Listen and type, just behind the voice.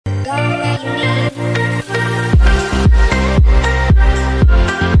Don't make me.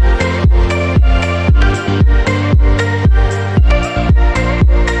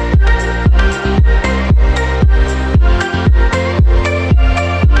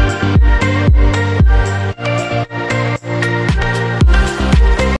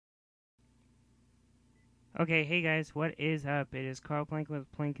 Okay, hey guys, what is up? It is Carl Plankens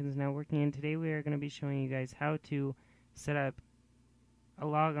with Plankens Networking, and today we are going to be showing you guys how to set up a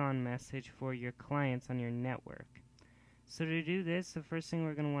logon message for your clients on your network. So to do this, the first thing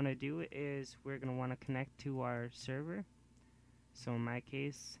we're going to want to do is we're going to want to connect to our server. So in my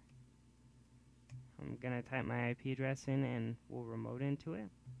case, I'm going to type my IP address in and we'll remote into it.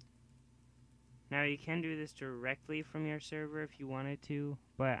 Now you can do this directly from your server if you wanted to,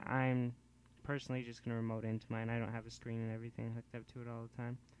 but I'm personally just going to remote into mine. I don't have a screen and everything hooked up to it all the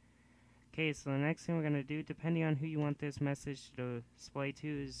time. Okay, so the next thing we're going to do, depending on who you want this message to display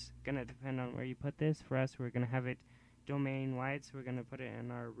to, is going to depend on where you put this. For us, we're going to have it domain wide, so we're going to put it in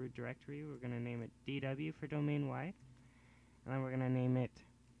our root directory. We're going to name it DW for domain wide, and then we're going to name it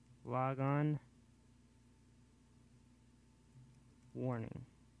logon warning.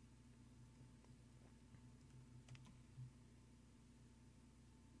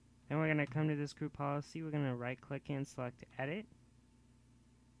 Then we're going to come to this group policy. We're going to right click and select edit.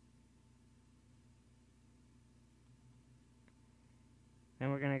 Then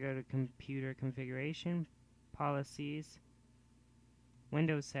we're going to go to computer configuration, policies,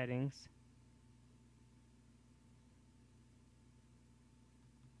 Windows settings.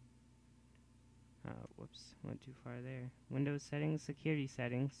 Whoops, went too far there. Windows settings, security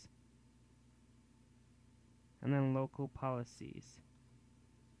settings, and then local policies.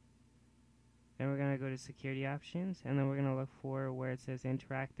 Then we're going to go to security options, and then we're going to look for where it says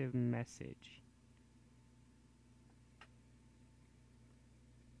interactive message.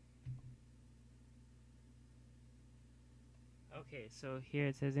 Okay, so here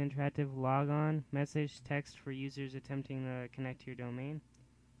it says interactive logon message text for users attempting to connect to your domain.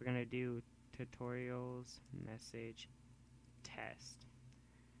 We're going to do tutorials message test.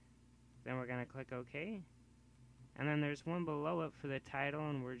 Then we're going to click OK. And then there's one below it for the title,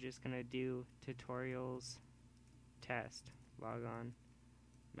 and we're just going to do tutorials test logon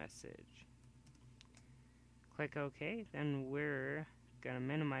message. Click OK. Then we're going to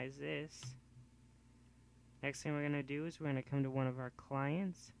minimize this. Next thing we're going to do is we're going to come to one of our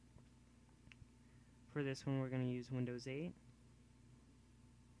clients. For this one, we're going to use Windows 8.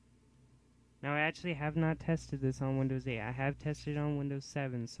 Now, I actually have not tested this on Windows 8. I have tested it on Windows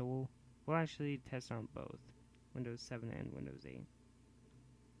 7, so we'll actually test on both. Windows 7 and Windows 8.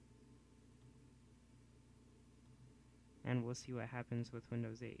 And we'll see what happens with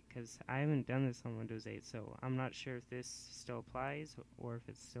Windows 8, because I haven't done this on Windows 8, so I'm not sure if this still applies or if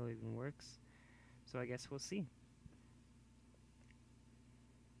it still even works. So I guess we'll see.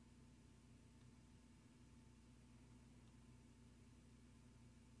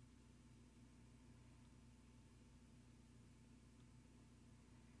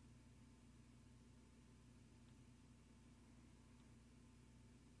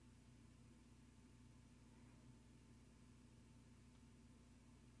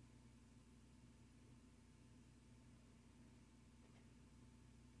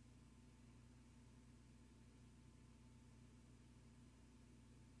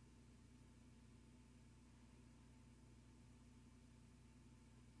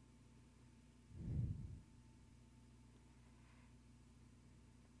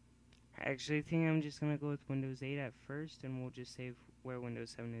 I actually think I'm just going to go with Windows 8 at first, and we'll just save where Windows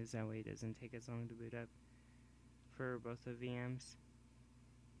 7 is. That way it doesn't take as long to boot up for both the VMs.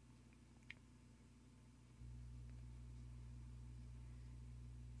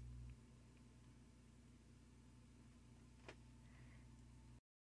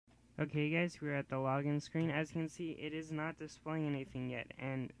 Okay guys, we're at the login screen. As you can see, it is not displaying anything yet,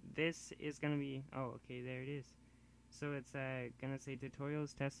 and this is going to be, oh okay, there it is. So it's going to say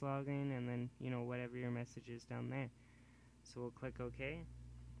tutorials, test login, and then, you know, whatever your message is down there. So we'll click OK.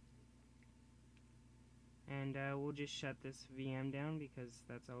 And we'll just shut this VM down because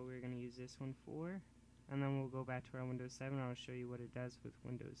that's all we're going to use this one for. And then we'll go back to our Windows 7. I'll show you what it does with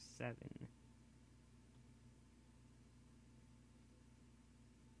Windows 7.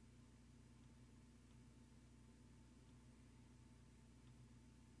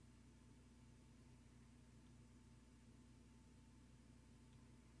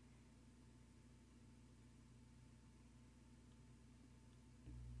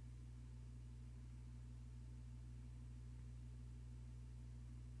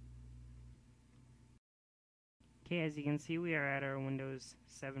 Okay, as you can see, we are at our Windows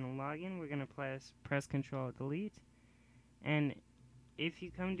 7 login. We're going to press Control Delete. And if you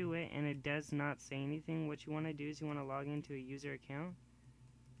come to it and it does not say anything, what you want to do is you want to log into a user account.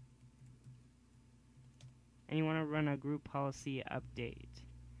 And you want to run a group policy update.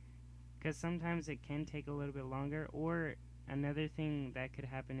 Because sometimes it can take a little bit longer, or another thing that could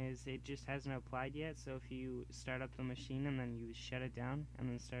happen is it just hasn't applied yet. So if you start up the machine and then you shut it down and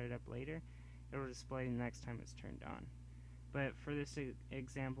then start it up later, it will display the next time it's turned on. But for this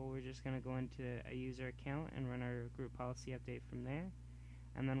example, we're just going to go into a user account and run our group policy update from there.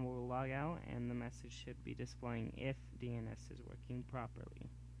 And then we'll log out and the message should be displaying if DNS is working properly.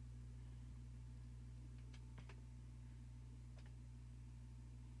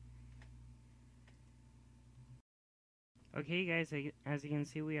 Okay guys, as you can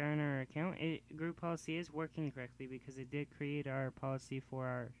see, we are in our account. Group policy is working correctly because it did create our policy for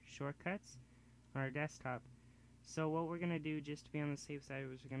our shortcuts on our desktop. So what we're going to do, just to be on the safe side,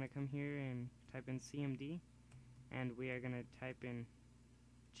 is we're going to come here and type in CMD, and we are going to type in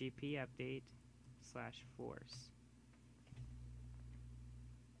GP update /force.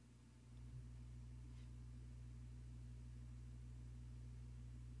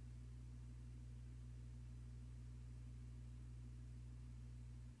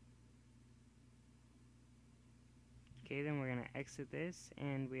 Okay, then we're going to exit this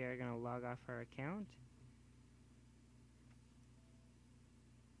and we are going to log off our account.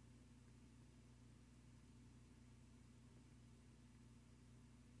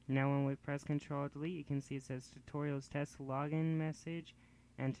 Now when we press Control Delete, you can see it says tutorials test login message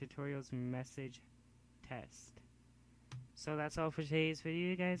and tutorials message test. So that's all for today's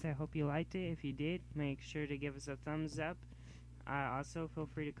video, guys. I hope you liked it. If you did, make sure to give us a thumbs up. Also, feel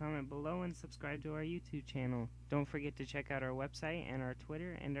free to comment below and subscribe to our YouTube channel. Don't forget to check out our website and our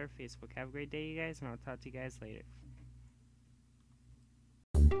Twitter and our Facebook. Have a great day, you guys, and I'll talk to you guys later.